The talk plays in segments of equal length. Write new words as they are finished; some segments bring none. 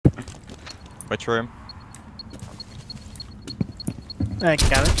Which room? Got it.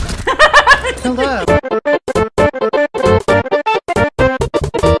 Hello.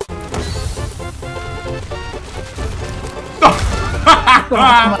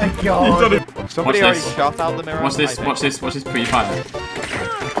 Oh my god. Somebody already shot out the mirror. Watch this pre-fire.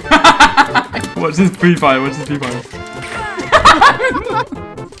 Watch this pre-fire,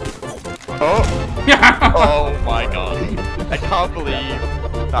 Oh! Oh my god. I can't believe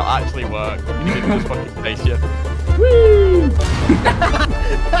that actually worked. You didn't just fucking face you.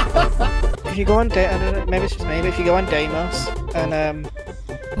 If you go on maybe it's just me, but if you go on Deimos and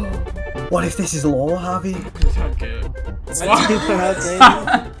What if this is lore, Harvey? What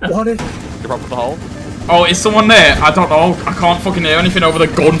if? You're up with the hole? Oh, is someone there? I don't know. I can't fucking hear anything over the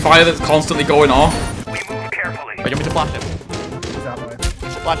gunfire that's constantly going off. We move carefully. Oh, you want me to flash him? Exactly.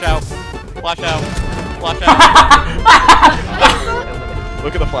 Flash out. Flash out. Flash out.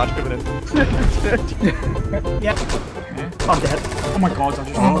 Look at the flash coming in. Yeah. I'm dead. Oh my god, I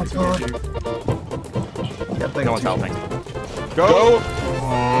just Yep, No one's helping. Go!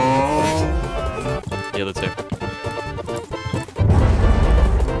 The other two.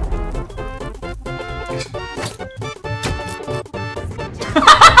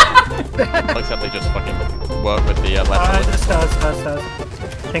 Except they just fucking work with the left. Stairs.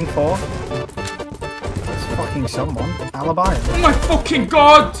 King 4. It's fucking someone. Alibi. Oh my fucking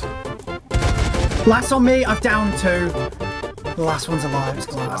god! Last on me, I've downed 2. The last one's alive, it's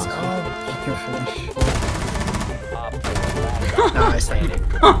Glass. Oh, good finish. Nice, thank you.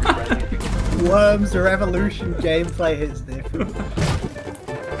 Worms Revolution gameplay hits different.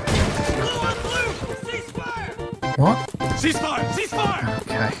 What? Ceasefire! Ceasefire!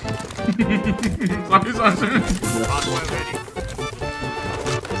 Okay.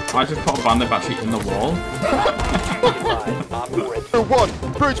 I just put a bandit battery in the wall. 1!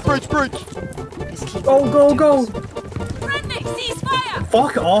 Breach! Go! Friendly, ceasefire!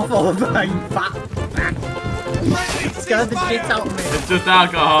 Fuck off, Oliver, you fat. Scared the shit out of me. It's just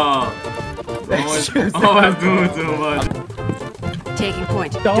alcohol. It's just I'm doing too much. Taking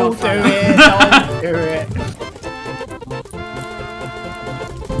point. Don't do fire. it, don't do it.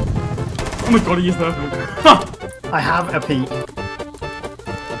 Oh my god, he is there. I have a peek.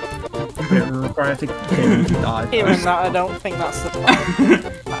 But it will require to kill you to die. even that, I don't think that's the plan.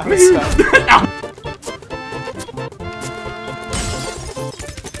 I respect.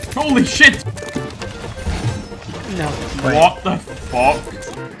 Holy shit! No. What the fuck?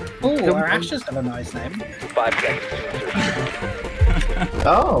 Oh, our Ash just have a nice name. 5 seconds.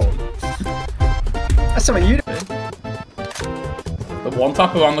 Oh. That's something you do. The one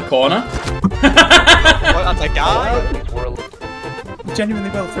tap around the corner. What, that's a guy? Genuinely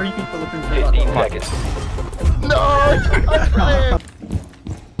will, 3 people looking for 15 that. seconds. No!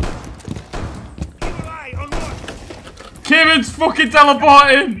 Kieran's fucking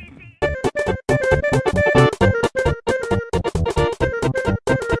teleporting!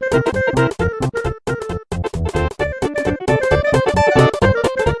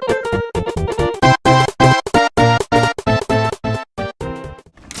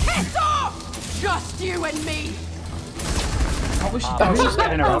 Just you and me! Oh, she's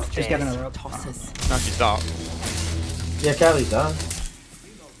getting her up. She's getting her up. Tosses. No, she's not. Yeah, Kelly's done.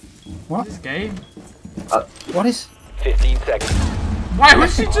 What? This game. What is? 15 seconds. Why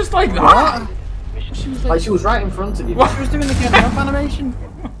was she just like that? What? She was right in front of you. What? She was doing the getting up animation.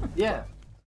 Yeah.